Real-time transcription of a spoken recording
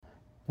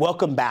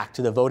Welcome back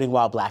to the Voting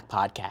While Black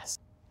podcast.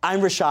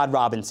 I'm Rashad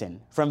Robinson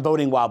from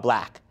Voting While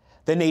Black,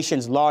 the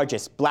nation's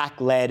largest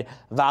Black-led,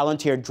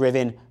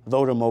 volunteer-driven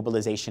voter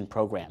mobilization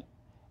program,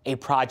 a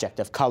project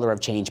of Color of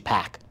Change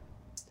PAC.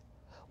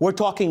 We're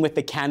talking with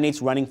the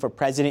candidates running for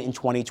president in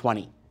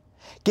 2020,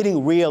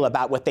 getting real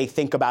about what they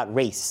think about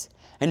race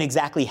and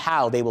exactly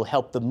how they will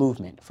help the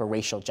movement for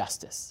racial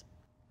justice.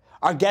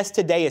 Our guest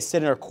today is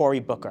Senator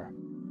Cory Booker.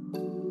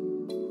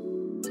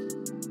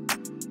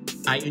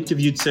 I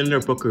interviewed Senator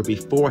Booker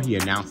before he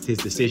announced his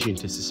decision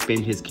to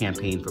suspend his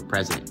campaign for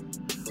president.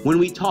 When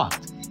we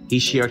talked, he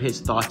shared his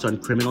thoughts on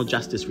criminal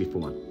justice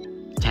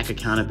reform, tech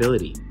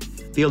accountability,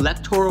 the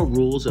electoral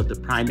rules of the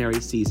primary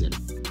season,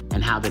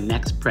 and how the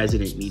next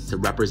president needs to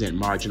represent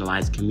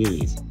marginalized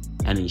communities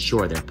and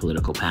ensure their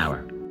political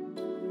power.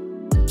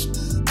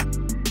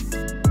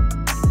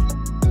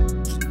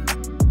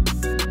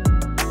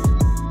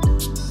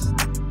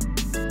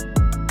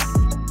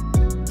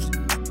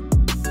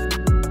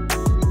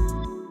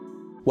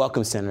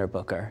 Welcome, Senator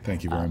Booker.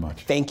 Thank you very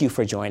much. Thank you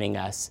for joining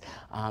us.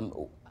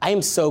 I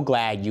am so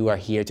glad you are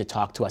here to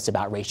talk to us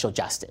about racial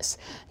justice.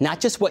 Not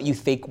just what you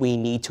think we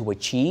need to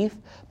achieve,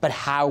 but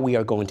how we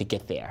are going to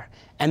get there,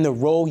 and the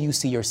role you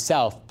see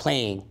yourself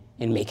playing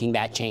in making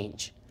that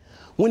change.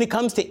 When it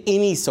comes to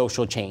any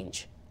social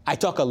change, I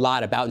talk a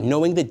lot about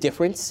knowing the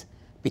difference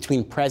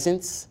between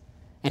presence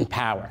and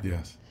power.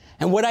 Yes.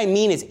 And what I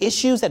mean is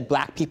issues that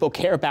Black people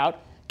care about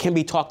can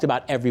be talked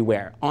about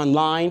everywhere,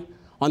 online,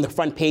 on the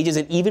front pages,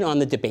 and even on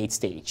the debate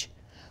stage.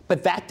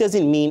 But that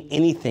doesn't mean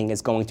anything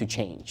is going to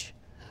change.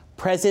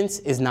 Presence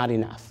is not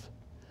enough.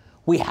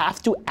 We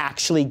have to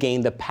actually gain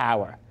the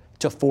power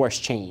to force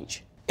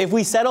change. If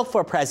we settle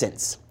for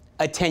presence,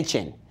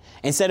 attention,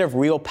 instead of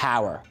real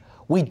power,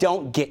 we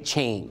don't get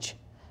change,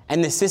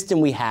 and the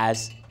system we have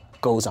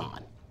goes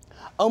on.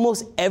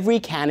 Almost every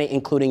candidate,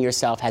 including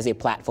yourself, has a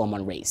platform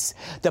on race,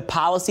 the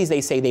policies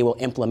they say they will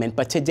implement.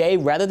 But today,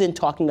 rather than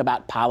talking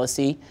about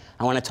policy,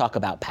 I want to talk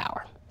about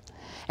power,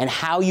 and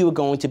how you are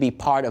going to be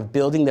part of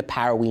building the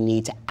power we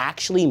need to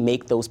actually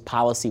make those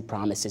policy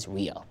promises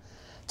real,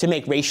 to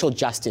make racial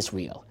justice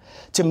real,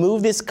 to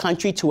move this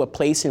country to a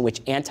place in which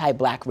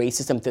anti-Black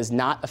racism does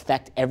not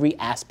affect every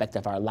aspect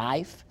of our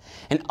life,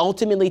 and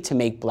ultimately to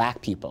make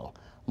Black people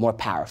more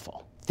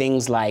powerful.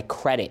 Things like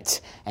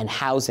credit and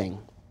housing.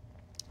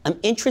 I'm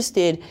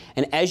interested,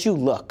 and as you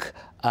look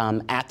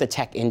at the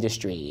tech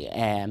industry,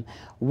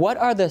 what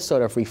are the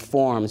sort of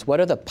reforms, what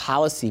are the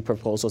policy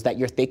proposals that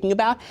you're thinking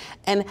about,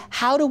 and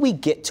how do we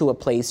get to a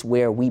place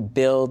where we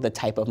build the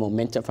type of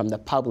momentum from the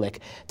public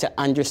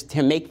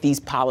to make these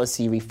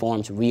policy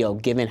reforms real,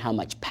 given how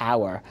much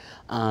power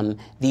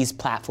these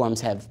platforms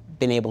have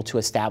been able to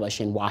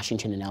establish in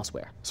Washington and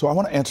elsewhere? So I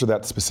want to answer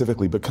that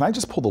specifically, but can I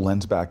just pull the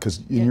lens back?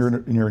 Because in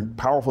your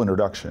powerful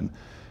introduction,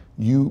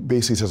 you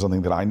basically said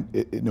something that I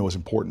know is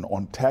important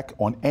on tech,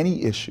 on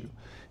any issue.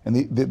 And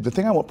the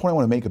point I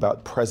want to make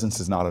about presence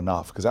is not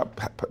enough, because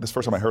this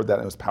first time I heard that,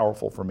 it was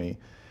powerful for me.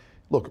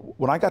 Look,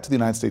 when I got to the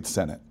United States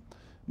Senate,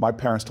 my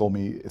parents told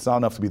me it's not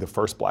enough to be the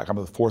first Black. I'm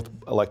the fourth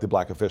elected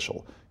Black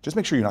official. Just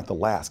make sure you're not the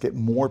last. Get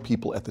more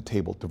people at the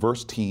table.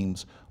 Diverse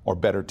teams are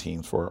better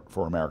teams for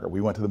America.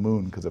 We went to the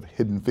moon because of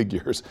hidden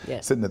figures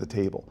sitting at the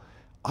table.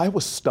 I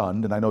was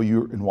stunned, and I know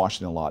you're in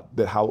Washington a lot,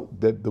 that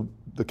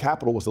the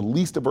Capitol was the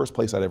least diverse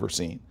place I'd ever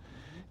seen.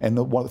 And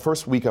the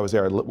first week I was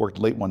there, I worked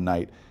late one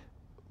night.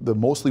 The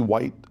mostly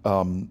white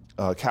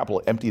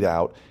Capitol emptied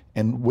out,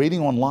 and waiting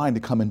online to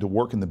come into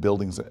work in the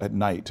buildings at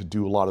night to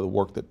do a lot of the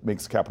work that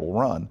makes the Capitol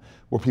run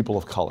were people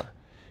of color.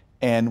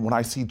 And when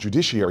I see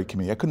Judiciary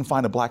Committee, I couldn't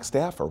find a Black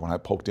staffer when I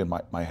poked in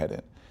my head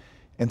in.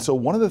 And so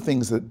one of the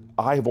things that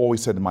I have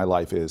always said in my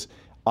life is,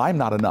 I'm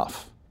not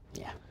enough.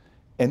 Yeah.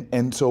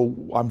 And so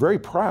I'm very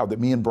proud that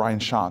me and Brian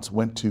Schatz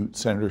went to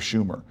Senator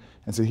Schumer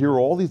and said, here are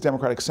all these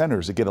Democratic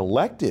senators that get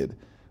elected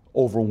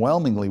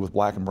overwhelmingly with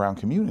Black and brown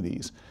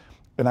communities.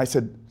 And I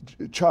said,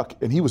 Chuck,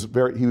 and he was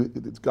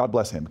God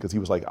bless him, because he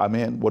was like, I'm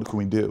in, what can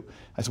we do?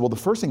 I said, well, the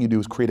first thing you do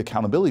is create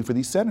accountability for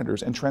these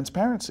senators and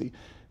transparency.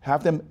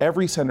 Have them,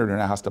 every senator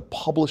now has to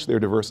publish their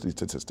diversity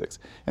statistics.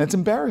 And it's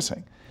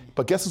embarrassing.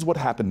 But guess what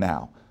happened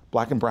now?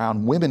 Black and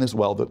brown, women as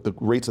well, the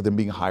rates of them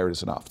being hired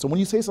is enough. So when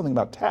you say something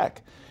about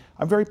tech,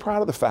 I'm very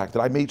proud of the fact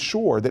that I made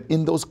sure that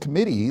in those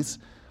committees,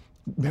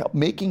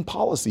 making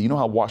policy, you know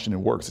how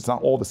Washington works, it's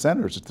not all the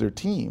senators, it's their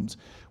teams.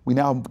 We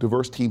now have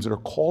diverse teams that are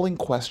calling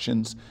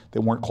questions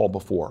that weren't called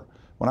before.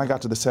 When I got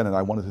to the Senate,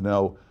 I wanted to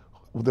know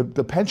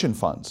the pension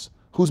funds,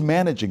 who's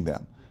managing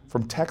them?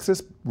 From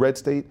Texas, red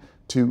state,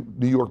 to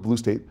New York, blue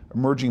state,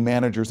 emerging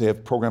managers, they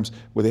have programs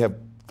where they have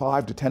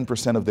 5 to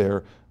 10% of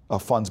their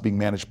funds being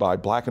managed by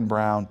Black and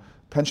brown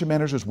pension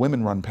managers,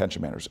 women-run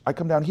pension managers. I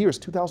come down here, it's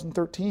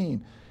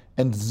 2013,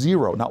 and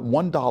zero, not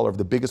 $1 of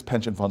the biggest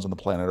pension funds on the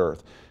planet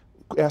Earth.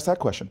 Ask that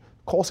question.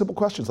 Call simple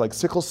questions like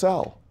sickle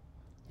cell.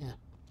 Yeah.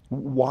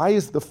 Why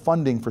is the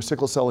funding for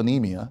sickle cell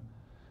anemia,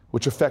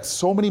 which affects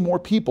so many more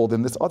people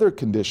than this other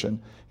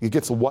condition, it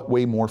gets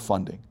way more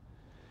funding?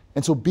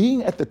 And so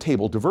being at the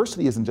table,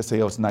 diversity isn't just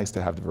say, oh, it's nice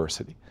to have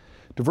diversity.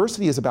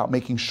 Diversity is about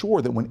making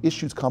sure that when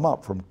issues come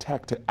up from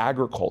tech to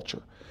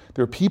agriculture,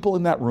 there are people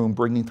in that room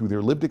bringing through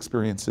their lived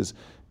experiences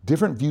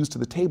different views to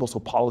the table so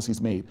policy's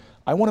made.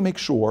 I want to make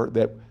sure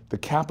that the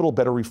Capitol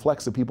better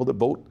reflects the people that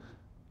vote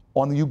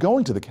on you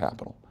going to the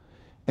Capitol.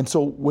 And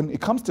so when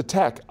it comes to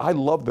tech, I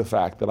love the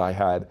fact that I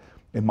had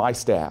in my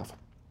staff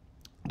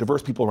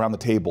diverse people around the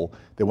table,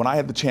 that when I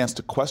had the chance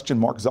to question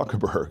Mark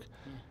Zuckerberg,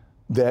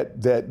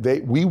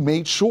 we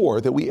made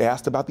sure that we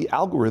asked about the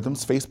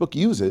algorithms Facebook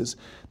uses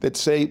that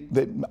say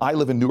that I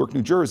live in Newark,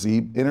 New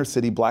Jersey, inner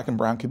city black and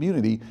brown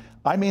community.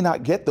 I may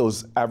not get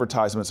those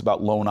advertisements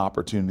about loan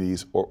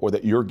opportunities or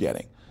that you're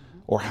getting,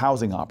 or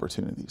housing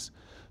opportunities.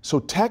 So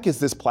tech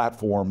is this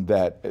platform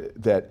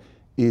that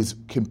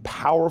can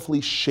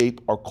powerfully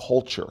shape our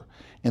culture,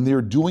 and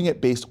they're doing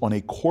it based on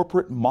a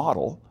corporate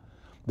model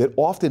that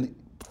often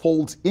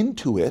folds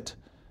into it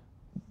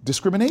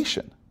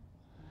discrimination.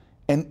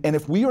 And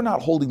if we are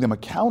not holding them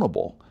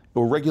accountable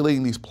or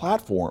regulating these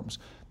platforms,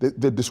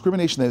 the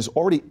discrimination that is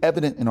already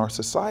evident in our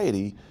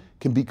society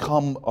can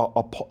become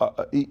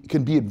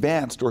can be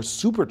advanced or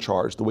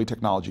supercharged the way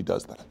technology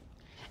does that.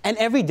 And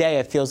every day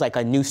it feels like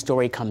a new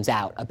story comes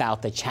out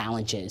about the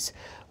challenges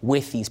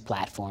with these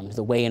platforms,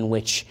 the way in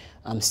which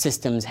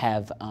systems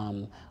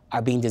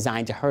are being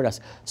designed to hurt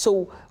us.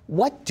 So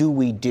what do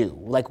we do?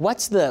 Like,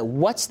 what's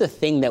the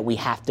thing that we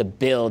have to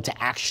build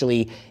to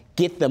actually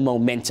get the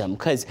momentum?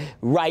 Because,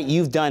 right,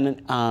 you've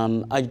done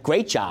a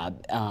great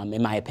job,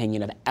 in my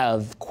opinion,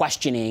 of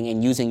questioning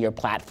and using your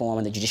platform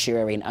and the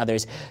judiciary and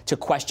others to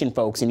question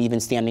folks and even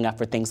standing up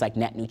for things like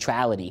net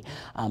neutrality.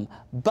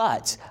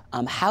 But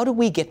how do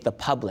we get the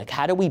public?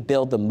 How do we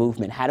build the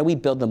movement? How do we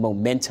build the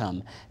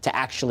momentum to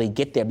actually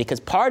get there?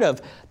 Because part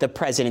of the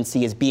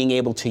presidency is being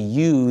able to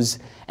use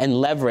and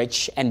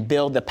leverage and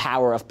build the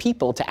power of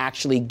people to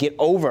actually get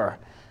over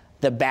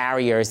the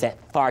barriers that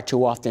far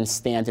too often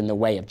stand in the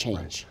way of change.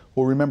 Right.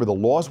 Well, remember, the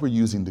laws we're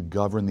using to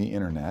govern the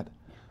internet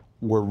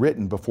were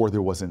written before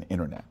there was an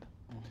internet.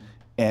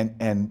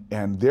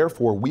 And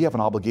therefore, we have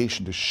an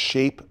obligation to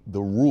shape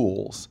the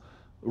rules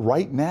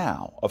right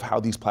now of how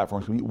these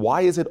platforms can be.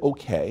 Why is it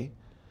okay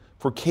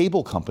for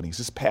cable companies?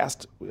 This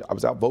past, I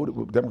was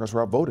outvoted, Democrats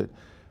were outvoted.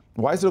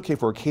 Why is it okay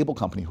for a cable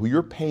company who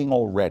you're paying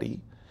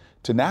already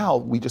to now,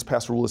 we just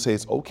passed a rule to say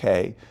it's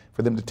okay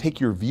for them to take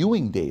your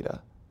viewing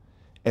data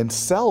and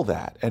sell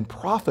that and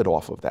profit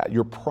off of that,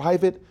 your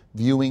private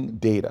viewing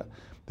data.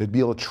 They'd be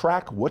able to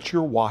track what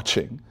you're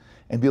watching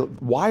and be able,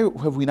 why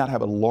have we not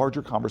had a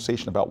larger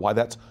conversation about why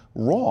that's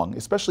wrong,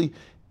 especially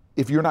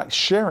if you're not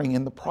sharing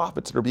in the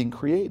profits that are being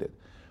created.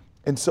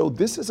 And so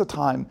this is a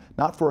time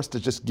not for us to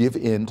just give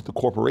in to the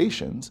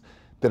corporations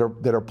that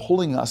are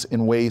pulling us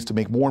in ways to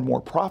make more and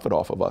more profit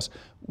off of us.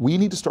 We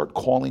need to start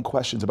calling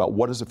questions about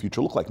what does the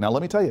future look like. Now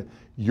let me tell you,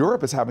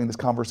 Europe is having this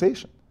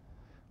conversation.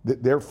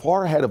 They're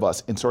far ahead of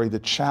us in the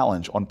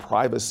challenge on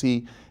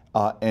privacy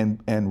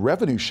and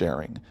revenue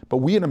sharing. But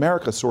we in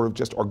America sort of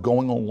just are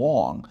going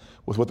along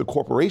with what the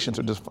corporations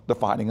are just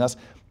defining us.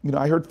 You know,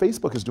 I heard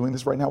Facebook is doing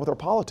this right now with our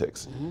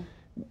politics.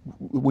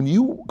 When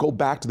you go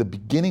back to the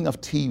beginning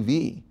of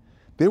TV,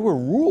 there were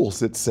rules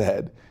that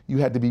said you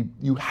had to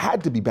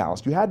be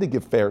balanced, you had to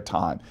give fair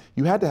time,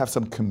 you had to have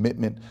some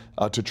commitment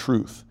to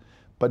truth.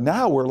 But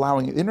now we're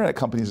allowing internet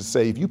companies to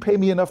say, if you pay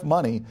me enough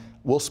money,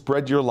 we'll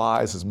spread your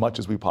lies as much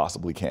as we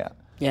possibly can.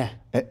 Yeah.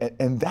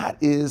 And that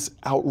is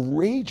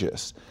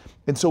outrageous.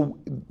 And so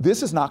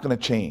this is not going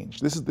to change.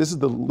 This is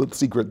the little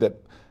secret that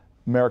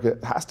America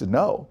has to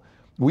know.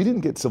 We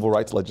didn't get civil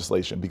rights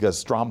legislation because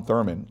Strom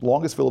Thurmond,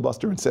 longest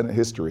filibuster in Senate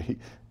history,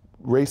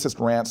 racist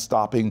rants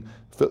stopping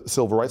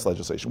civil rights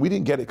legislation. We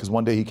didn't get it because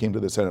one day he came to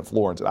the Senate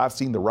floor and said, I've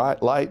seen the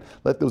light,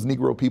 let those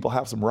Negro people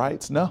have some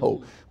rights.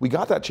 No, we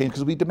got that change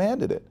because we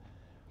demanded it.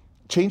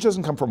 Change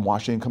doesn't come from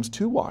Washington, it comes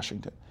to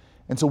Washington.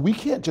 And so we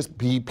can't just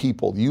be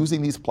people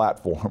using these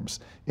platforms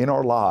in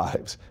our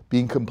lives,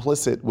 being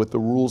complicit with the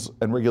rules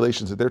and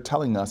regulations that they're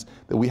telling us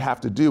that we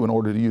have to do in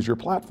order to use your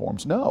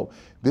platforms. No,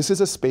 this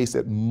is a space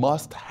that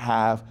must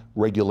have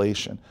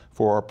regulation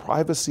for our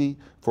privacy,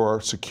 for our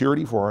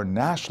security, for our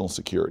national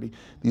security.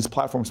 These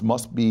platforms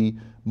must be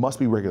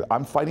regulated.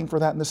 I'm fighting for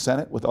that in the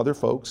Senate with other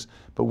folks,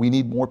 but we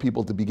need more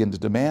people to begin to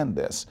demand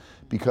this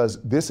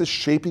because this is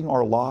shaping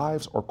our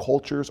lives, our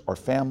cultures, our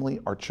family,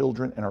 our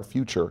children, and our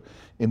future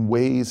in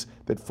ways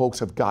that folks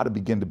have got to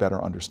begin to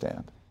better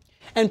understand.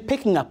 And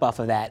picking up off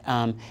of that,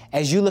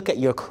 as you look at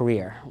your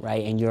career,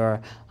 right, and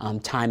your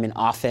time in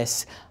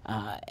office,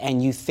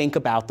 and you think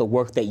about the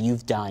work that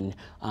you've done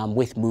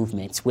with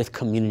movements, with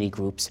community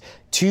groups,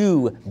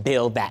 to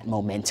build that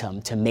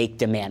momentum, to make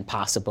demand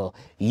possible,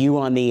 you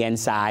on the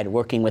inside,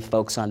 working with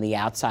folks on the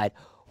outside,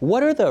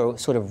 what are the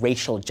sort of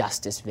racial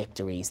justice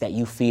victories that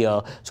you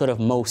feel sort of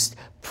most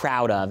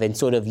proud of and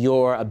sort of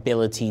your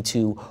ability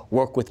to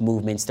work with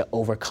movements to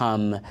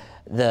overcome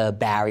the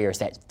barriers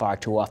that far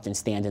too often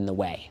stand in the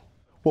way?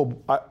 Well,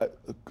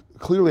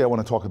 clearly I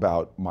want to talk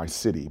about my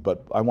city,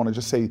 but I want to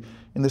just say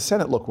in the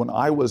Senate, look, when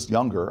I was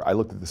younger, I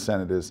looked at the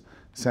Senate as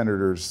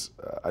senators,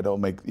 I thought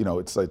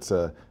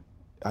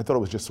it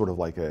was just sort of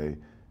like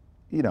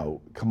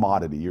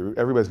commodity.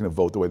 Everybody's going to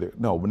vote the way they.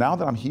 No, but now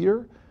that I'm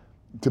here,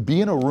 to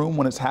be in a room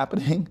when it's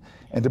happening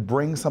and to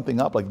bring something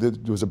up, like there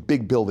was a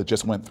big bill that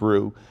just went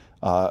through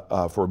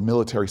for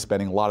military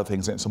spending, a lot of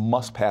things, and it's a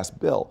must-pass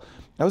bill.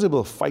 I was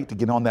able to fight to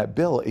get on that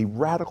bill, a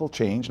radical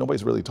change.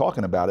 Nobody's really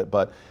talking about it,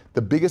 but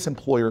the biggest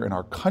employer in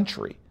our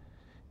country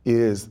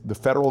is the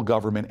federal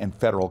government and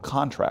federal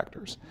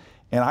contractors.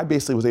 And I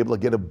basically was able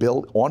to get a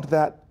bill onto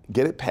that,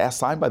 get it passed,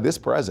 signed by this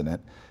president,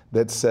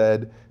 that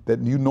said that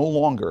you no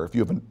longer, if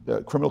you have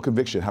a criminal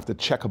conviction, have to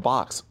check a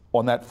box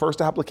on that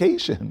first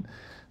application.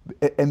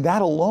 And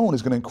that alone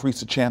is going to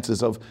increase the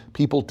chances of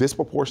people,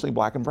 disproportionately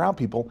black and brown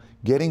people,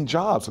 getting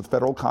jobs with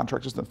federal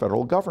contractors and the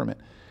federal government.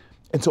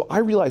 And so I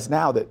realize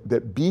now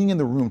that being in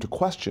the room to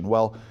question,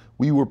 well,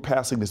 we were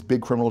passing this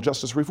big criminal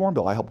justice reform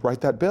bill. I helped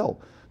write that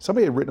bill.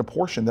 Somebody had written a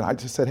portion that I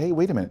just said, hey,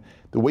 wait a minute.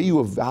 The way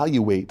you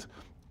evaluate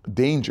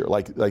danger,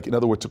 like in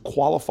other words, to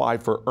qualify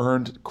for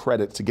earned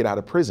credits to get out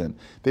of prison,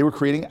 they were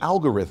creating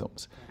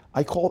algorithms.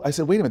 I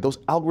said, wait a minute, those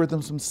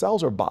algorithms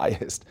themselves are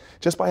biased.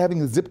 Just by having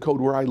the zip code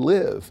where I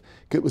live,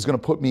 it was going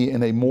to put me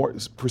in a more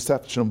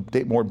perception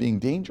of more being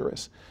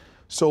dangerous.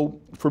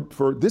 So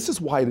this is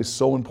why it is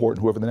so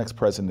important, whoever the next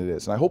president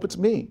is, and I hope it's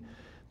me,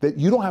 that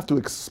you don't have to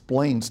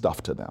explain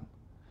stuff to them.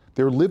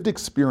 Their lived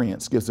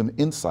experience gives them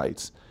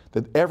insights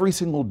that every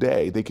single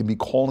day they can be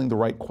calling the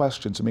right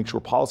questions to make sure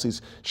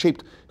policies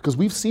shaped, because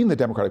we've seen the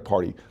Democratic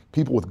Party,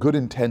 people with good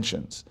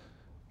intentions.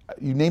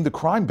 You name the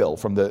crime bill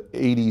from the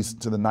 80s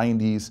to the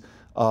 90s,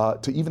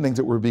 to even things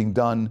that were being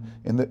done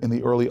in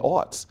the early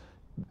aughts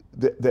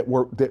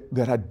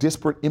that had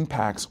disparate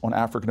impacts on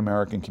African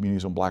American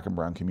communities and black and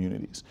brown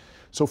communities.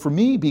 So for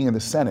me, being in the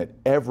Senate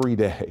every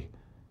day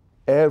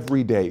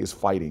is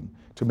fighting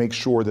to make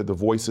sure that the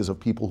voices of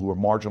people who are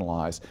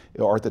marginalized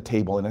are at the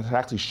table, and it's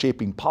actually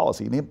shaping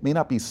policy. And it may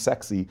not be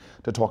sexy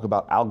to talk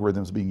about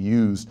algorithms being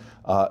used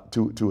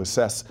to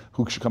assess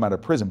who should come out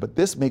of prison, but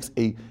this makes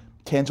a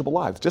tangible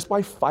lives. Just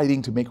by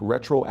fighting to make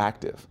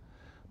retroactive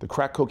the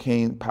crack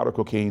cocaine, powder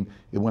cocaine,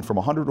 it went from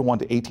 100 to 1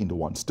 to 18 to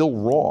 1. Still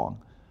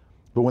wrong.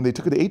 But when they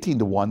took it to 18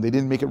 to 1, they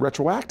didn't make it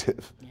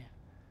retroactive. Yeah.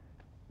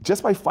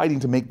 Just by fighting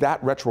to make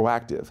that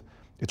retroactive,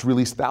 it's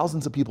released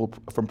thousands of people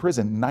from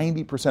prison,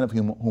 90% of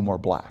whom are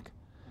black.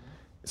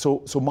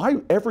 So my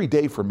every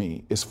day for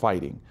me is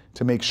fighting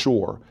to make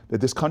sure that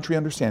this country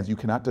understands you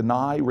cannot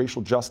deny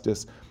racial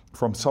justice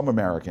from some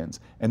Americans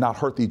and not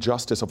hurt the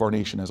justice of our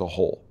nation as a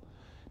whole.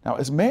 Now,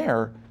 as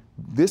mayor,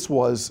 this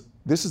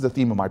is the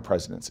theme of my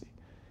presidency.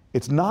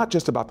 It's not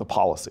just about the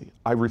policy.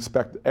 I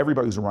respect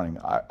everybody who's running.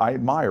 I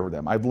admire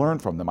them. I've learned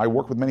from them. I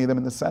work with many of them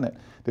in the Senate.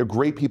 They're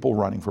great people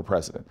running for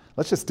president.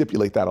 Let's just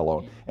stipulate that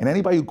alone. And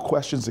anybody who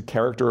questions the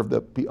character of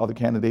the other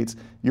candidates,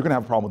 you're going to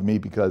have a problem with me,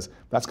 because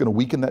that's going to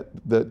weaken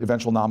the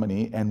eventual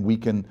nominee and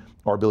weaken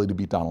our ability to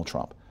beat Donald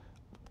Trump.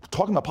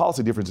 Talking about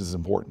policy differences is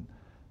important.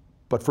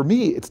 But for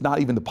me, it's not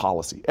even the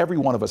policy. Every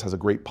one of us has a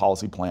great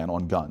policy plan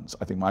on guns.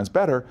 I think mine's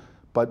better,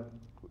 but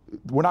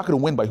we're not going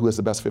to win by who has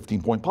the best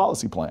 15-point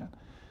policy plan.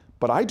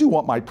 But I do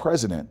want my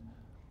president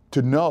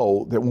to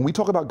know that when we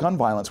talk about gun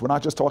violence, we're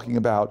not just talking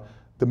about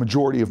the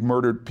majority of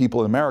murdered people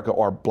in America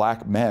are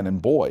black men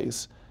and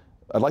boys.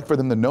 I'd like for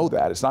them to know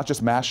that. It's not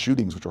just mass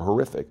shootings, which are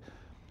horrific.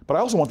 But I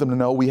also want them to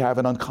know we have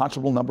an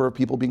unconscionable number of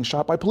people being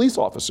shot by police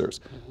officers.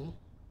 Mm-hmm.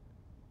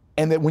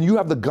 And that when you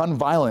have the gun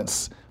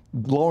violence,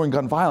 lowering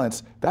gun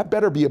violence, that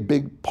better be a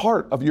big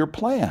part of your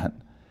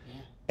plan.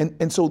 Yeah.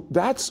 And so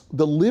that's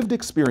the lived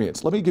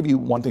experience. Let me give you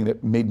one thing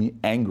that made me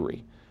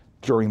angry.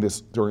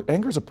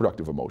 Anger is a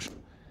productive emotion.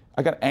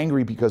 I got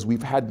angry because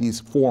we've had these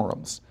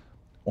forums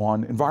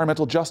on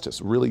environmental justice,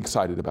 really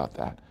excited about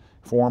that.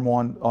 Forum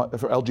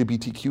for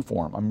LGBTQ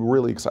forum, I'm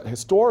really excited.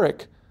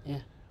 Historic. Yeah.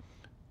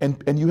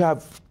 And you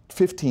have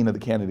 15 of the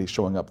candidates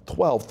showing up,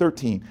 12,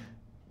 13.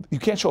 You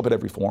can't show up at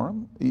every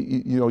forum.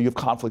 You have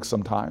conflicts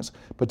sometimes,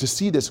 but to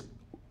see this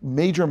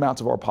major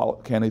amounts of our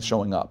candidates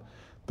showing up.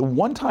 The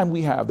one time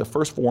we have the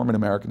first forum in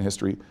American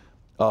history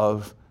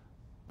of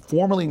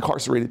formerly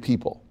incarcerated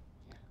people,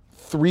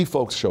 3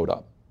 folks showed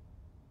up.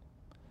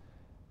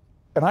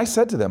 And I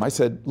said to them, I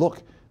said,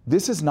 look,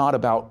 this is not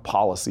about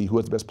policy, who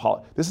has the best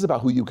policy. This is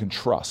about who you can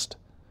trust.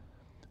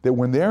 That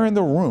when they're in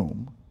the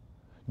room,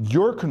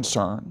 your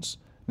concerns,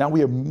 now we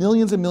have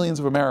millions and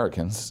millions of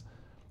Americans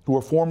who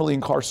are formerly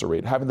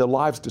incarcerated, having their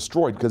lives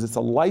destroyed because it's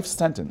a life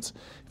sentence.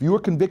 If you were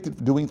convicted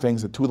for doing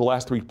things that 2 of the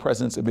last 3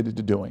 presidents admitted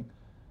to doing,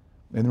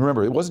 and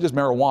remember, it wasn't just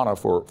marijuana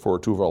for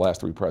 2 of our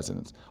last 3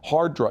 presidents.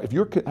 Hard drug. If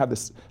you have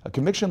a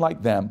conviction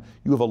like them,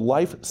 you have a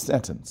life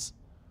sentence.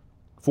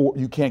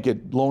 You can't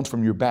get loans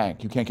from your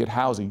bank. You can't get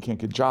housing. You can't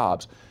get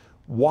jobs.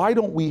 Why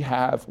don't we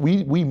have?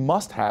 We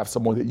must have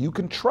someone that you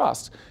can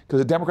trust, because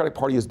the Democratic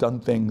Party has done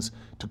things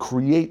to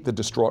create the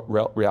distraught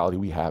reality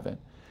we have in.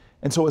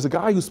 And so, as a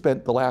guy who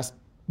spent the last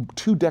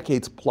 2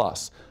 decades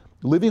plus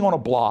living on a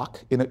block,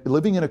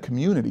 living in a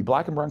community,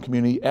 black and brown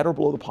community, at or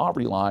below the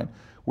poverty line,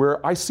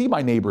 where I see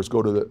my neighbors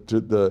go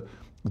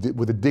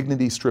with a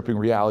dignity-stripping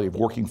reality of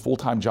working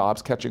full-time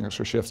jobs, catching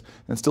extra shifts,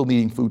 and still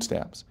needing food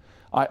stamps.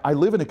 I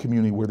live in a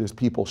community where there's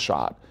people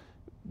shot,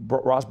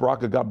 Ross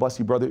Baraka, God bless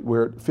you, brother,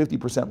 we're at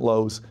 50%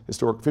 lows,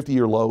 historic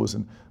 50-year lows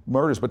and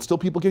murders, but still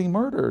people getting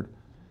murdered.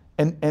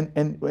 And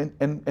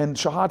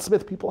Shahad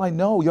Smith, people I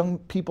know, young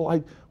people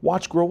I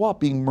watch grow up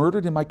being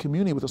murdered in my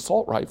community with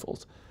assault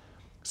rifles.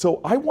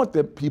 So I want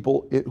the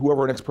people,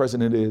 whoever our next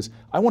president is,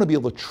 I want to be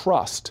able to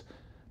trust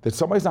that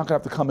somebody's not going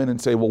to have to come in and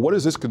say, well, what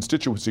is this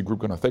constituency group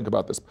going to think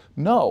about this?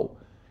 No,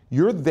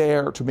 you're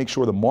there to make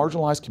sure the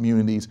marginalized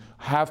communities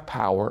have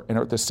power and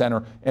are at the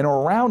center and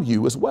are around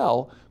you as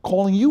well,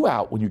 calling you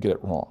out when you get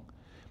it wrong.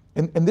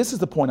 And this is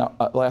the point,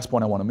 last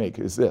point I want to make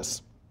is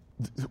this.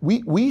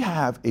 We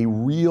have a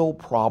real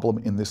problem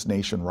in this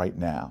nation right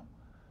now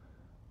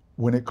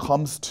when it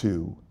comes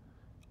to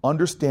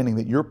understanding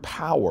that your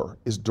power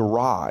is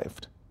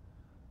derived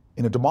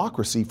in a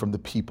democracy from the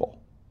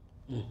people.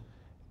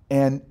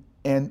 And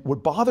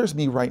what bothers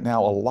me right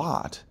now a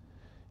lot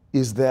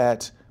is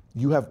that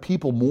you have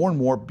people more and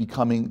more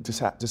becoming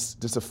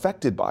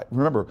disaffected by it.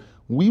 Remember,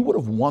 we would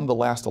have won the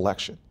last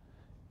election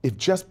if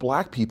just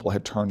black people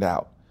had turned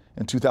out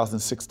in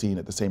 2016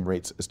 at the same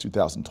rates as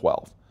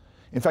 2012.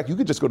 In fact, you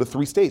could just go to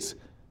 3 states,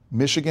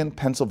 Michigan,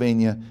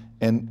 Pennsylvania,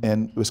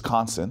 and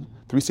Wisconsin,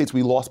 3 states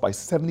we lost by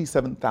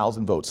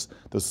 77,000 votes,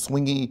 those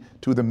swingy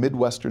to the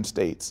Midwestern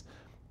states.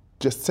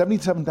 Just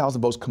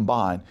 77,000 votes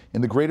combined.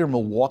 In the greater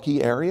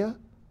Milwaukee area,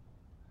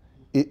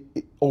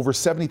 over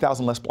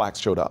 70,000 less blacks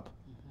showed up.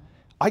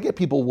 I get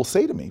people will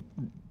say to me,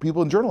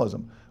 people in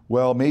journalism,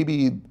 well,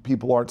 maybe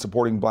people aren't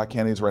supporting black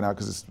candidates right now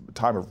because it's a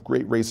time of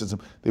great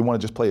racism. They want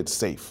to just play it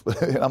safe.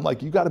 And I'm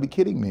like, you got to be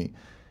kidding me.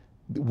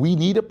 We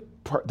need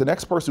the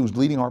next person who's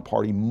leading our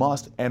party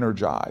must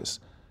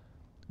energize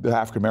the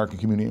African American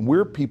community. And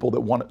we're people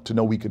that want to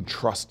know we can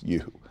trust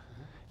you.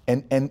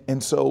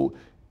 And so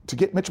to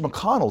get Mitch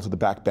McConnell to the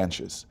back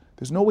benches,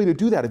 there's no way to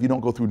do that if you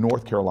don't go through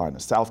North Carolina,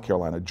 South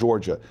Carolina,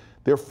 Georgia.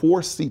 There are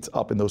 4 seats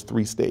up in those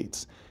 3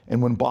 states.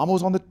 And when Obama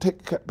was on the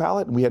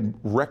ballot and we had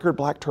record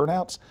black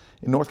turnouts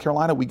in North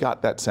Carolina, we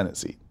got that Senate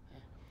seat.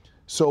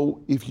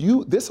 So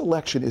this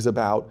election is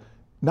about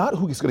not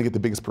who's going to get the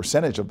biggest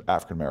percentage of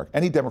African American.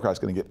 Any Democrat is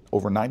going to get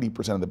over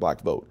 90% of the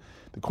black vote.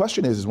 The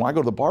question is when I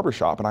go to the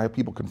barbershop and I have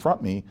people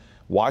confront me,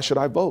 why should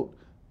I vote?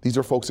 These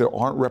are folks that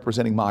aren't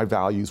representing my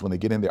values when they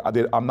get in there.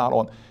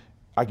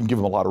 I can give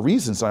them a lot of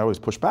reasons, and I always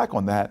push back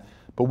on that.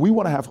 But we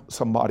want to have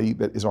somebody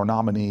that is our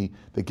nominee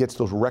that gets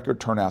those record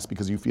turnouts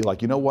because you feel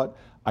like, you know what,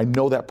 I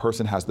know that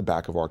person has the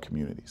back of our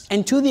communities.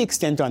 And to the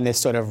extent on this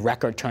sort of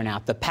record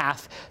turnout, the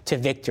path to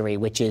victory,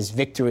 which is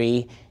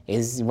victory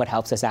is what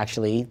helps us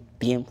actually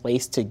be in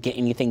place to get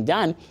anything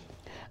done,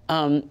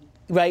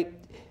 right?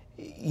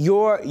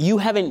 You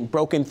haven't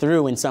broken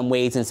through in some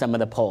ways in some of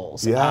the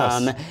polls.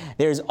 Yes.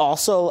 There's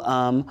also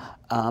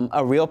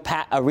a real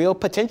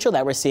potential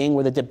that we're seeing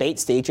where the debate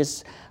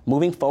stages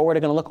moving forward are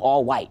going to look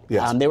all white.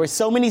 Yes. There were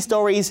so many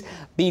stories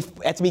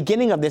at the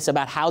beginning of this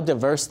about how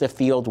diverse the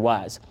field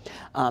was.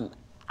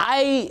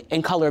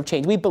 In Color of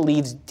Change, we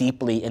believe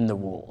deeply in the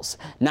rules,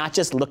 not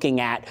just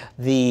looking at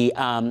the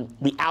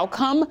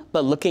outcome,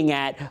 but looking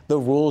at the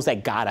rules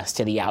that got us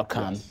to the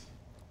outcome. Yes.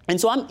 And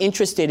so I'm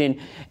interested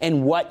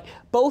in what,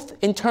 both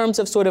in terms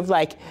of sort of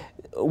like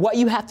what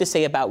you have to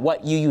say about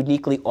what you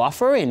uniquely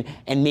offer and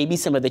maybe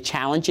some of the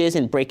challenges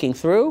in breaking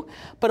through,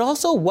 but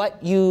also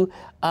what you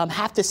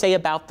have to say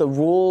about the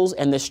rules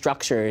and the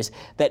structures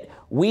that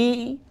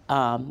we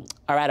are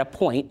at a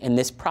point in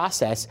this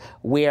process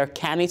where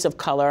candidates of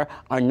color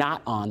are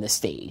not on the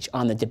stage,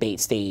 on the debate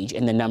stage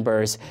in the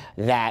numbers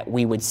that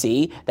we would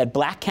see, that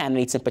black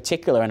candidates in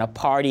particular in a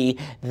party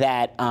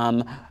that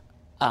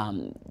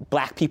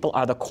black people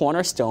are the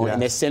cornerstone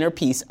and the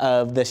centerpiece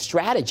of the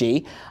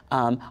strategy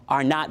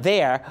are not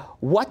there.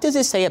 What does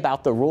it say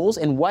about the rules,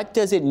 and what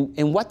does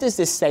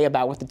this say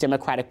about what the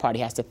Democratic Party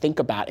has to think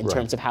about in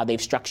terms of how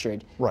they've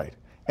structured? Right.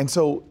 And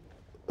so,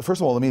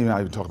 first of all, let me not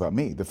even talk about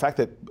me. The fact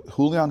that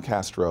Julian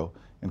Castro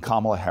and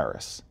Kamala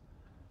Harris,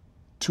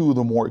 2 of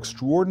the more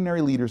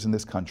extraordinary leaders in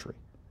this country.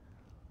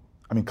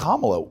 I mean,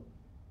 Kamala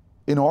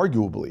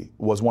inarguably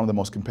was one of the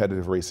most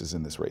competitive races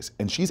in this race.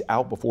 And she's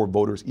out before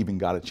voters even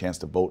got a chance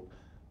to vote.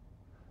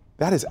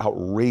 That is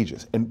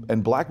outrageous.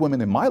 And black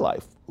women in my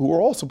life, who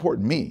are all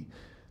supporting me,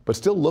 but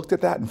still looked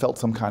at that and felt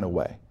some kind of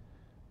way.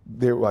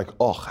 They were like,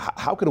 oh,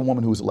 how could a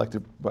woman who was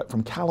elected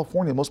from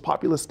California, the most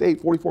populous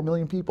state, 44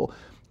 million people,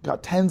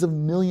 got tens of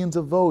millions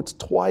of votes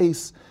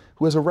twice,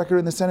 who has a record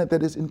in the Senate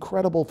that is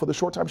incredible for the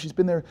short time she's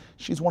been there.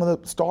 She's one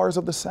of the stars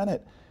of the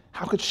Senate.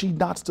 How could she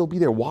not still be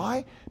there?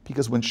 Why?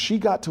 Because when she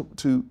got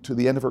to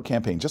the end of her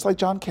campaign, just like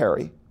John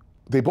Kerry,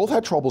 they both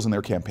had troubles in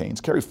their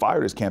campaigns. Kerry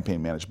fired his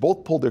campaign manager.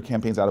 Both pulled their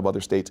campaigns out of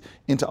other states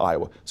into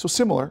Iowa. So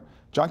similar,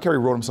 John Kerry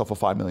wrote himself a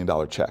 $5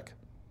 million check.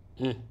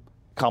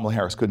 Kamala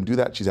Harris couldn't do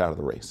that. She's out of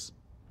the race.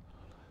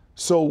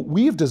 So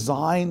we have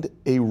designed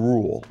a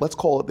rule, let's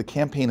call it the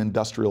campaign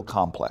industrial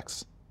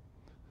complex,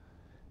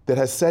 that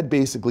has said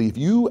basically, if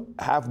you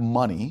have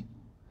money,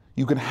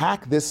 you can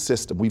hack this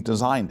system. We've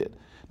designed it.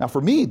 Now,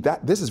 for me,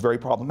 this is very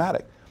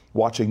problematic,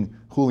 watching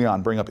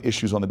Julian bring up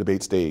issues on the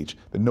debate stage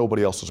that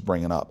nobody else was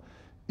bringing up.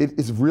 it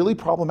is really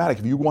problematic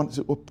if you want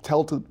to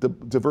tell to the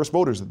diverse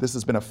voters that this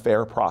has been a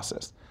fair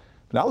process.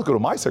 Now let's go to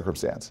my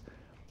circumstance.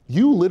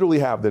 You literally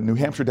have the New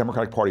Hampshire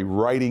Democratic Party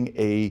writing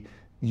a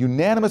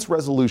unanimous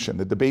resolution.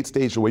 The debate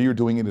stage, the way you're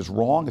doing it is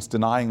wrong. It's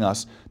denying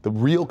us the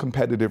real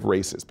competitive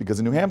races. Because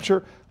in New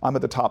Hampshire, I'm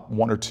at the top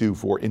 1 or 2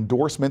 for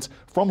endorsements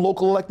from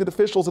local elected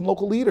officials and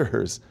local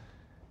leaders.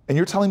 And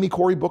you're telling me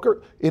Cory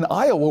Booker? In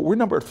Iowa, we're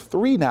number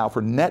 3 now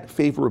for net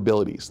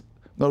favorabilities.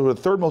 We're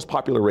the 3rd most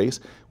popular race.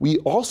 We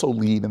also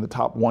lead in the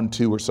top 1,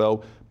 2 or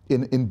so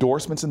in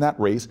endorsements in that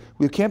race.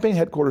 We have campaign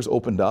headquarters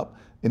opened up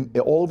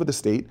all over the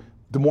state.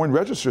 Des Moines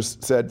Register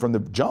said from the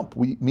jump,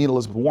 me and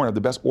Elizabeth Warren have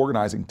the best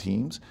organizing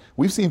teams.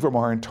 We've seen from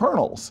our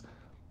internals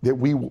that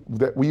we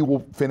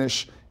will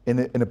finish in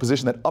a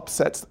position that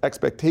upsets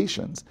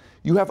expectations.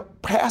 You have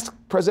past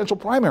presidential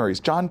primaries.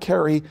 John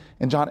Kerry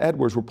and John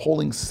Edwards were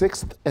polling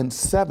 6th and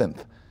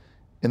 7th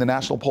in the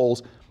national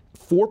polls,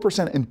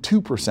 4% and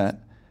 2%.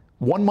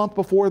 1 month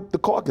before the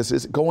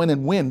caucuses, go in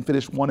and win,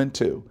 finish 1 and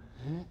 2.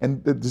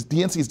 And the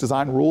DNC's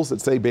designed rules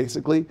that say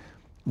basically,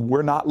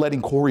 we're not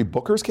letting Cory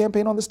Booker's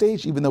campaign on the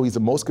stage, even though he's the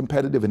most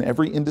competitive in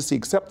every indice,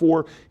 except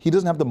for he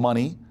doesn't have the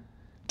money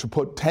to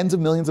put tens of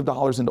millions of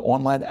dollars into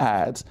online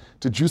ads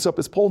to juice up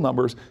his poll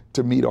numbers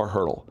to meet our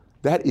hurdle.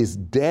 That is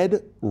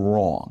dead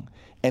wrong.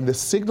 And the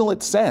signal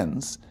it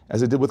sends,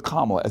 as it did with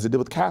Kamala, as it did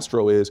with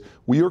Castro, is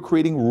we are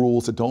creating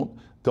rules that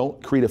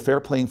don't create a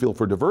fair playing field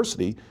for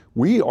diversity.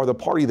 We are the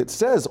party that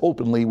says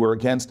openly we're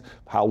against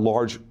how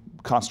large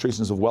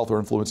concentrations of wealth are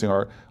influencing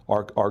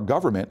our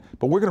government,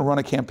 but we're going to run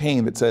a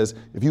campaign that says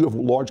if you have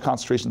large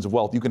concentrations of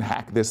wealth, you can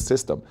hack this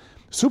system.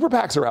 Super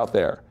PACs are out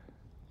there.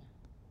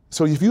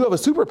 So if you have a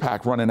super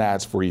PAC running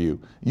ads for you,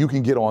 you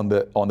can get on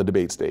the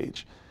debate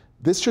stage.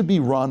 This should be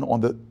run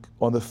on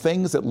the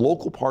things that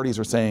local parties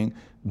are saying,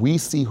 we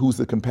see who's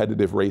the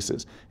competitive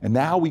races. And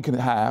now we can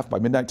have, by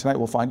midnight tonight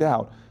we'll find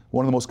out,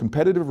 one of the most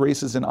competitive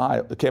races in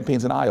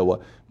campaigns in Iowa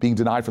being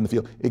denied from the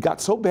field. It got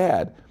so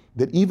bad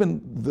that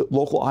even the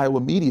local Iowa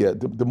media,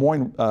 Des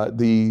Moines,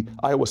 the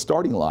Iowa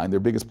Starting Line, their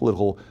biggest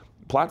political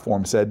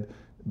platform, said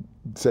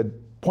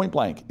point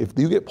blank, if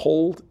you get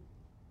polled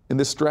in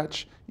this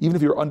stretch, even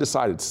if you're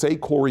undecided, say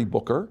Cory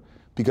Booker,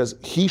 because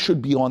he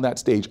should be on that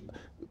stage. A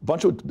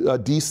bunch of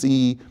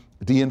DNC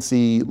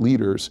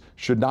leaders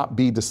should not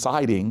be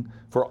deciding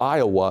for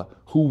Iowa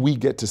who we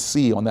get to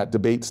see on that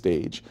debate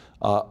stage.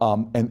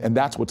 And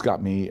that's what's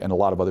got me and a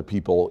lot of other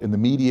people in the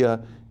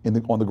media,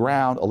 on the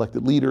ground,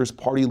 elected leaders,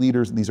 party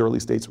leaders in these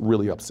early states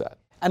really upset.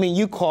 I mean,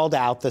 you called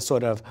out the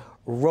sort of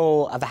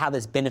role of how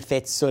this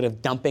benefits sort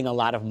of dumping a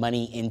lot of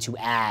money into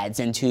ads,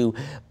 into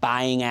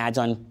buying ads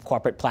on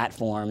corporate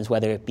platforms,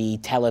 whether it be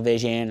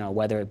television or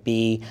whether it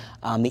be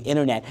the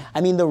internet.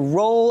 I mean, the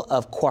role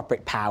of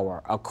corporate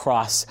power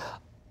across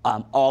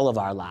all of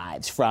our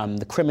lives, from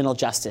the criminal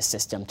justice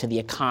system to the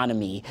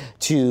economy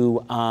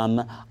to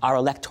our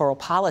electoral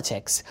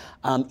politics,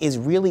 is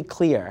really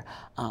clear.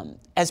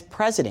 As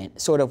president,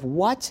 sort of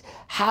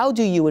how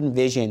do you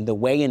envision the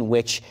way in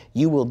which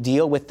you will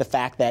deal with the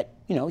fact that,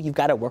 you know, you've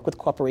got to work with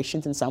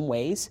corporations in some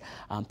ways.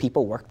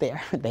 People work there,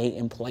 they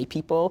employ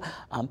people.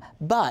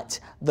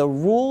 But the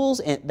rules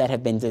that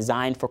have been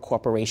designed for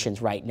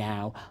corporations right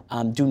now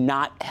do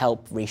not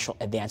help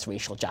advance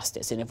racial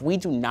justice. And if we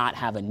do not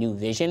have a new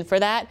vision for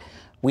that,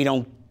 we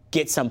don't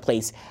get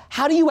someplace.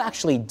 How do you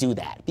actually do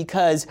that?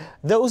 Because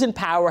those in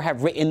power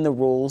have written the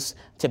rules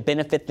to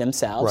benefit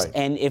themselves.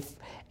 Right.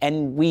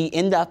 And we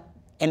end up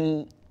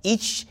in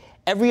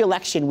every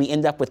election, we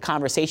end up with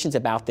conversations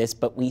about this,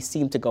 but we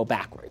seem to go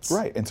backwards.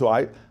 Right, and so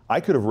I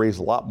could have raised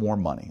a lot more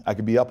money. I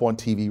could be up on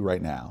TV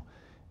right now,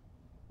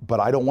 but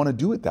I don't want to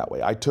do it that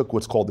way. I took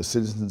what's called the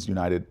Citizens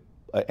United,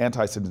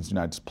 Anti-Citizens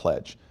United's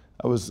pledge.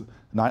 I was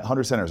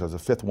 900 senators, I was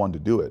the 5th one to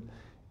do it,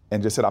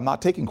 and just said, I'm not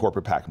taking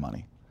corporate PAC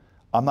money.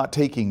 I'm not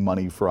taking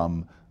money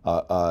from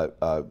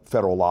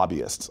federal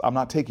lobbyists. I'm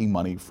not taking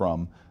money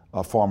from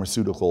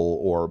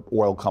pharmaceutical or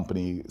oil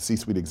company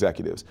C-suite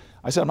executives.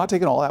 I said, I'm not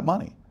taking all that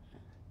money.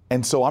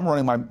 And so I'm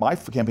running my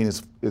campaign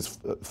is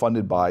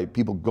funded by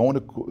people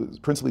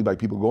principally by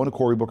people going to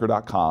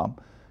CoryBooker.com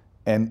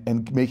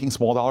and making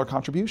small dollar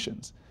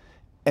contributions.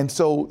 And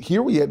so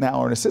here we now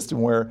are in a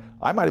system where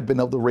I might have been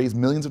able to raise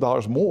millions of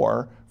dollars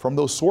more from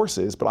those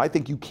sources, but I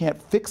think you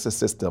can't fix a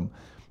system.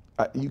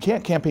 You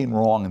can't campaign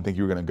wrong and think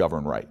you're going to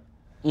govern right.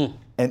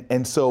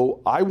 And so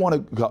I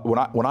want to,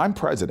 when I'm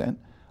president,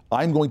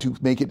 I'm going to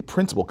make it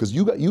principle, because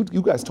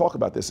you guys talk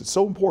about this. It's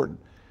so important.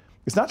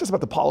 It's not just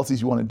about the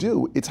policies you want to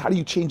do. It's how do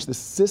you change the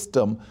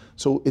system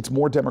so it's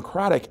more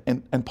democratic,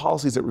 and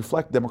policies that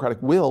reflect democratic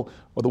will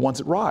are the ones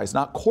that rise,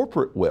 not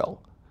corporate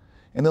will.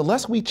 And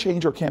unless we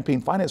change our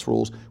campaign finance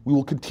rules, we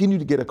will continue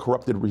to get a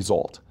corrupted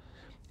result.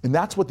 And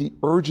that's what the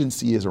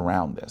urgency is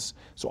around this.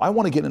 So I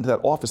want to get into that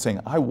office saying,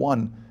 I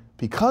won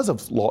because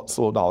of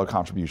slow dollar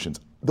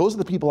contributions. Those are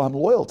the people I'm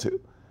loyal to.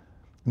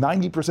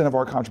 90% of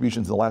our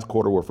contributions in the last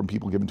quarter were from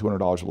people giving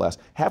 $200 or less.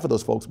 Half of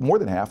those folks, more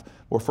than half,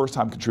 were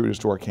first-time contributors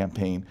to our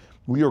campaign.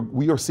 We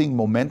are seeing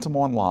momentum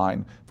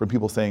online from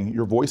people saying,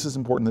 your voice is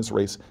important in this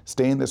race,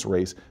 stay in this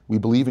race, we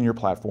believe in your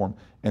platform,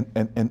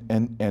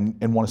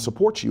 and want to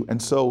support you. And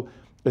so,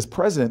 as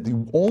president,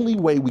 the only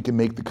way we can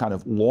make the kind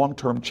of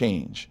long-term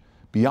change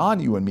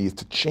beyond you and me is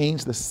to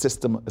change the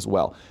system as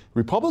well.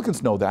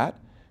 Republicans know that,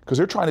 because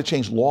they're trying to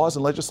change laws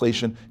and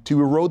legislation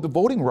to erode the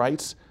voting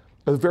rights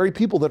of the very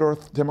people that are a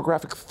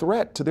demographic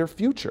threat to their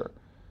future.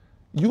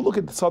 You look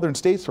at the southern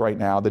states right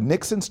now, the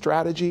Nixon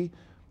strategy,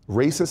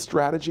 racist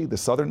strategy,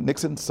 the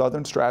Nixon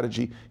Southern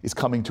strategy is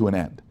coming to an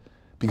end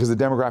because the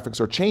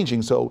demographics are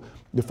changing. So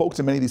the folks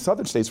in many of these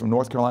southern states from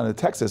North Carolina to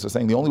Texas are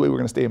saying the only way we're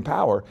going to stay in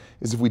power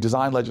is if we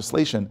design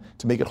legislation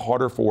to make it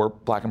harder for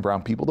black and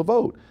brown people to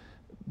vote.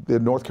 The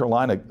North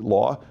Carolina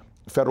law,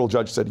 federal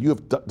judge said, you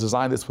have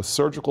designed this with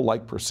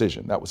surgical-like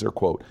precision, that was their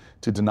quote,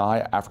 to deny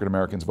African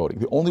Americans voting.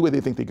 The only way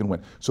they think they can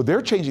win. So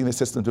they're changing the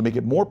system to make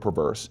it more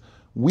perverse.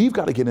 We've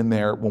got to get in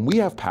there when we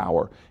have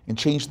power and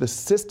change the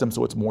system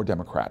so it's more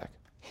democratic.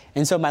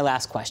 And so my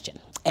last question,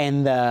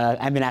 and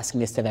I've been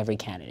asking this of every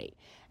candidate.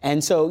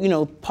 And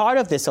so, part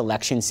of this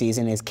election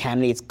season is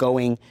candidates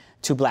going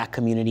to black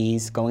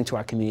communities, going to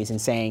our communities and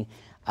saying,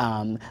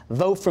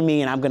 vote for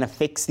me and I'm going to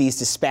fix these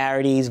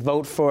disparities,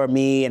 vote for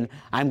me and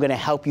I'm going to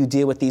help you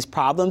deal with these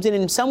problems. And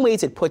in some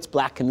ways it puts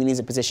black communities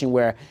in a position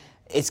where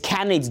it's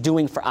candidates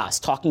doing for us,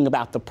 talking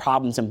about the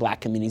problems in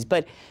black communities.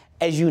 But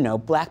as you know,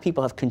 black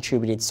people have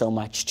contributed so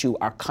much to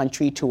our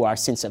country, to our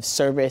sense of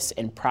service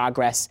and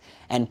progress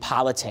and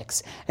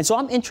politics. And so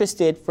I'm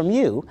interested from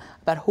you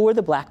about who are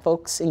the black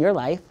folks in your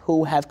life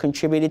who have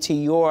contributed to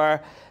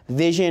your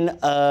vision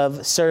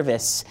of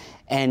service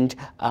and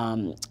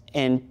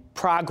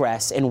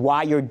progress and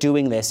why you're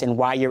doing this and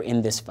why you're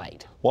in this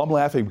fight. Well, I'm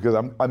laughing because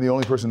I'm the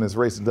only person in this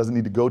race that doesn't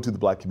need to go to the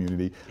black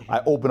community.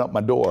 I open up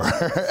my door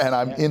and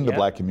I'm in the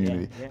black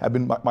community. I've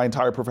been, my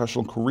entire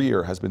professional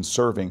career has been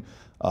serving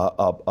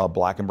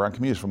black and brown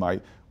communities, from my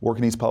work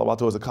in East Palo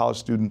Alto as a college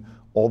student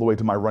all the way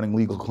to my running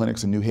legal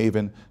clinics in New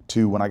Haven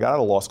to when I got out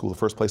of law school, the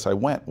first place I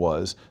went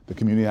was the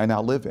community I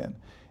now live in.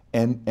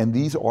 And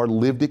these are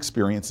lived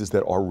experiences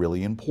that are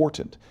really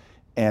important.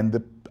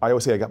 And I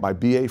always say I got my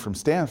BA from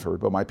Stanford,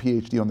 but my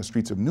PhD on the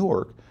streets of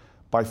Newark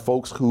by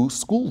folks who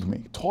schooled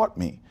me, taught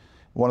me.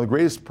 One of the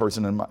greatest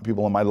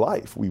people in my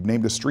life, we've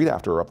named a street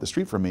after her up the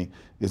street from me,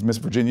 is Miss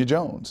Virginia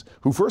Jones,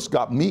 who first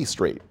got me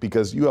straight,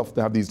 because you have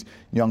to have these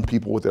young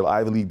people with their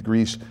Ivy League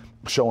degrees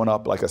showing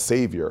up like a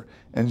savior.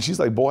 And she's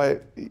like, boy,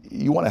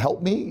 you want to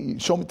help me?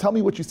 Tell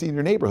me what you see in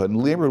your neighborhood. And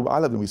the neighborhood I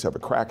lived in, we used to have a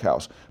crack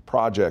house,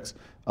 projects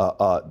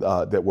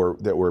that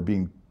were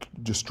being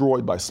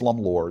destroyed by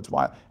slumlords.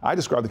 I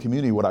described the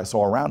community, what I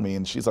saw around me,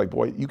 and she's like,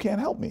 boy, you can't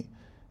help me.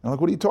 And I'm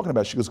like, what are you talking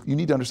about? She goes, you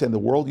need to understand the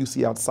world you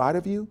see outside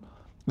of you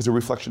is a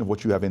reflection of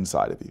what you have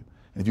inside of you.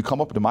 And if you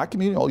come up to my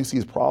community, all you see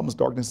is problems,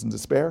 darkness, and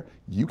despair,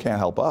 you can't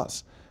help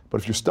us.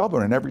 But if you're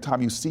stubborn and every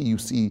time you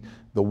see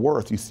the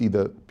worth, you see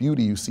the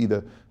beauty, you see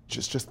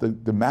just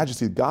the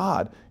majesty of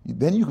God,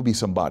 then you could be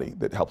somebody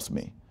that helps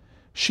me.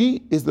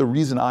 She is the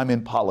reason I'm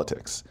in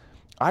politics.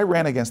 I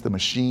ran against the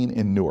machine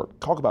in Newark.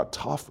 Talk about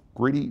tough,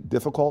 gritty,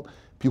 difficult.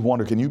 People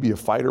wonder, can you be a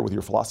fighter with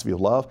your philosophy of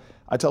love?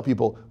 I tell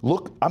people,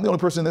 look, I'm the only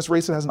person in this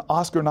race that has an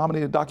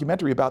Oscar-nominated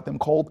documentary about them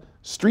called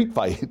Street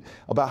Fight,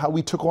 about how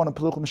we took on a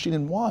political machine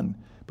and won.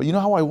 But you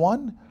know how I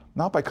won?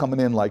 Not by coming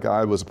in like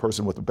I was a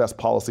person with the best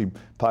policy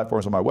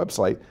platforms on my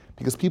website,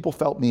 because people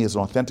felt me as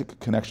an authentic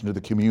connection to the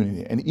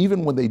community. And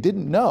even when they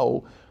didn't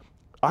know,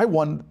 I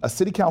won a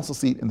city council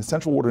seat in the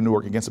Central Ward of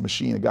Newark against a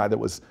machine, a guy that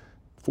was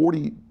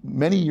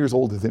many years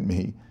older than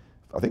me,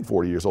 I think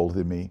 40 years older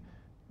than me,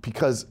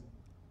 because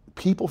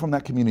people from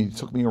that community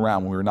took me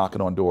around when we were knocking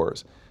on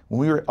doors. When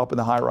we were up in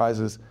the high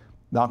rises,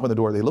 knock on the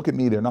door, they look at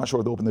me, they're not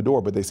sure they open the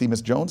door, but they see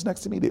Miss Jones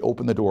next to me, they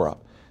open the door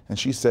up. And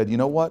she said, you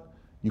know what?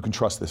 You can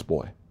trust this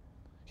boy.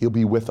 He'll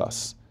be with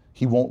us.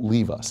 He won't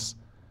leave us.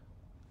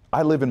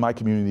 I live in my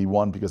community,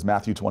 one, because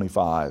Matthew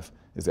 25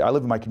 is there. I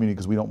live in my community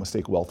because we don't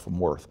mistake wealth from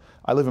worth.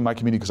 I live in my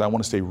community because I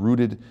want to stay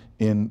rooted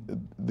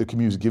in the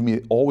community, give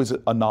me always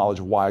a knowledge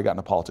of why I got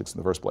into politics in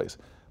the first place.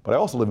 But I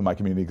also live in my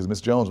community because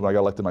Miss Jones, when I got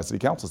elected to my city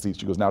council seat,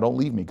 she goes, now don't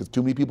leave me, because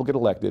too many people get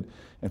elected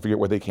and forget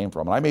where they came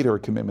from. And I made her a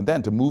commitment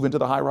then to move into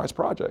the high-rise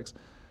projects.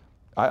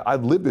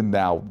 I've lived in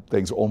now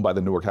things owned by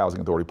the Newark Housing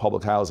Authority,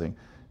 public housing,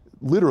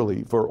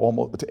 literally for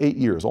almost 8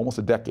 years, almost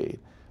a decade,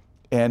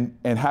 and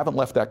haven't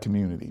left that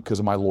community because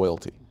of my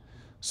loyalty.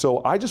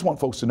 So I just want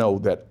folks to know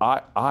that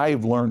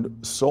I've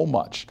learned so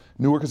much.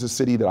 Newark is a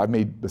city that I've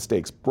made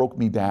mistakes, broke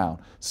me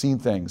down, seen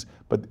things,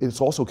 but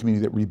it's also a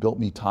community that rebuilt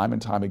me time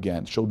and time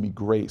again, showed me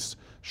grace,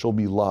 showed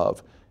me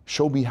love,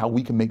 showed me how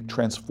we can make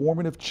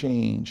transformative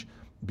change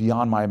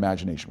beyond my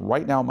imagination.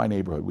 Right now in my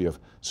neighborhood, we have a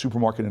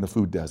supermarket in a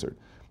food desert,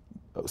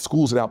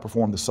 schools that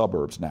outperform the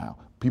suburbs now,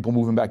 people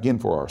moving back in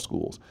for our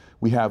schools.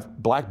 We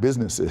have black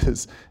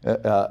businesses. There's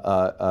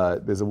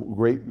a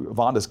great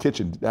Vonda's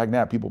Kitchen,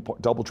 Agnab, people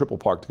double, triple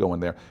park to go in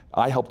there.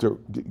 I helped her,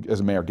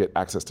 as a mayor, get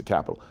access to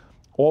capital.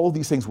 all of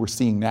these things we're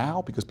seeing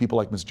now because people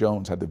like Ms.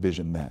 Jones had the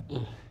vision then.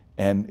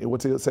 And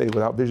what's it say,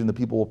 without vision the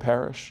people will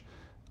perish?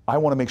 I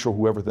want to make sure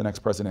whoever the next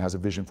president has a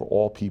vision for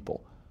all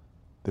people,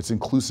 that's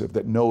inclusive,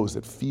 that knows,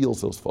 that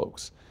feels those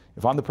folks.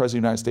 If I'm the president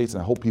of the United States,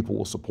 and I hope people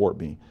will support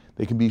me,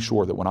 they can be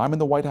sure that when I'm in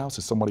the White House,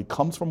 if somebody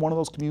comes from one of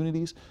those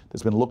communities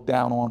that's been looked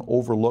down on,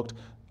 overlooked,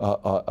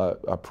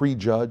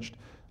 prejudged,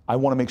 I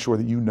want to make sure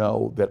that you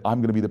know that I'm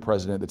going to be the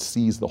president that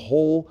sees the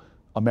whole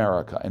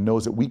America and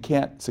knows that we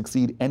can't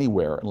succeed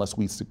anywhere unless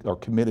we are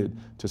committed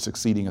to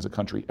succeeding as a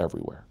country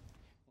everywhere.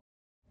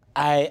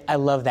 I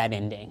love that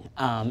ending.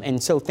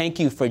 And so thank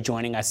you for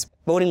joining us.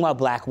 Voting While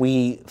Black,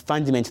 we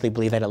fundamentally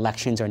believe that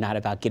elections are not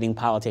about getting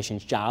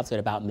politicians jobs, but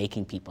about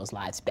making people's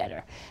lives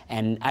better.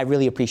 And I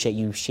really appreciate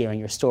you sharing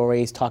your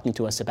stories, talking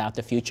to us about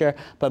the future,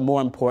 but more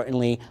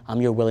importantly,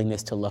 your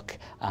willingness to look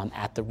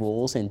at the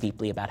rules and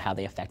deeply about how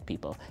they affect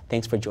people.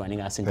 Thanks for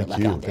joining us, and good luck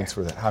out there. Thanks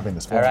for having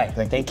this forum. All right,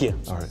 Thank you.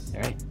 All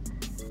right.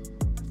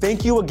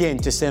 Thank you again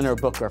to Senator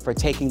Booker for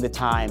taking the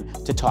time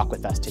to talk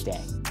with us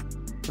today.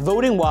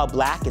 Voting While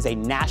Black is a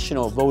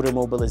national voter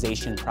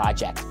mobilization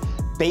project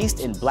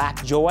based in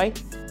Black joy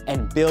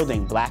and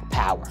building Black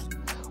power.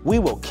 We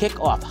will kick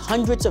off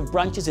hundreds of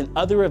brunches and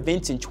other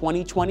events in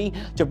 2020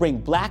 to bring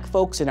Black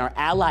folks and our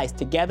allies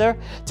together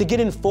to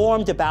get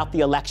informed about the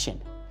election.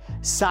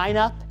 Sign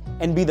up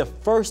and be the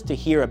first to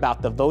hear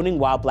about the Voting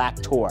While Black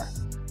tour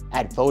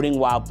at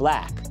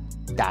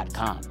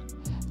votingwhileblack.com.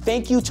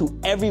 Thank you to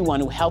everyone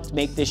who helped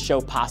make this show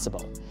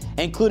possible,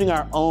 including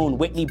our own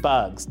Whitney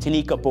Buggs,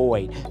 Tanika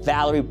Boyd,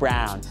 Valerie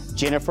Brown,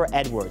 Jennifer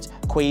Edwards,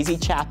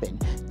 Kwesi Chapin,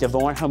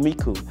 Devon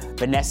Hamiku,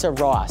 Vanessa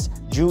Ross,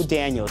 Drew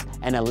Daniels,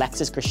 and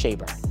Alexis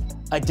Gershaber.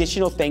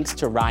 Additional thanks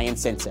to Ryan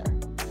Sensor.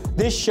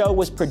 This show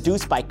was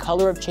produced by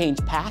Color of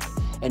Change PAC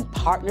in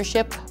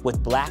partnership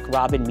with Black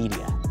Robin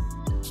Media.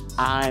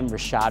 I'm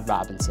Rashad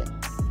Robinson.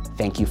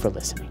 Thank you for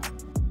listening.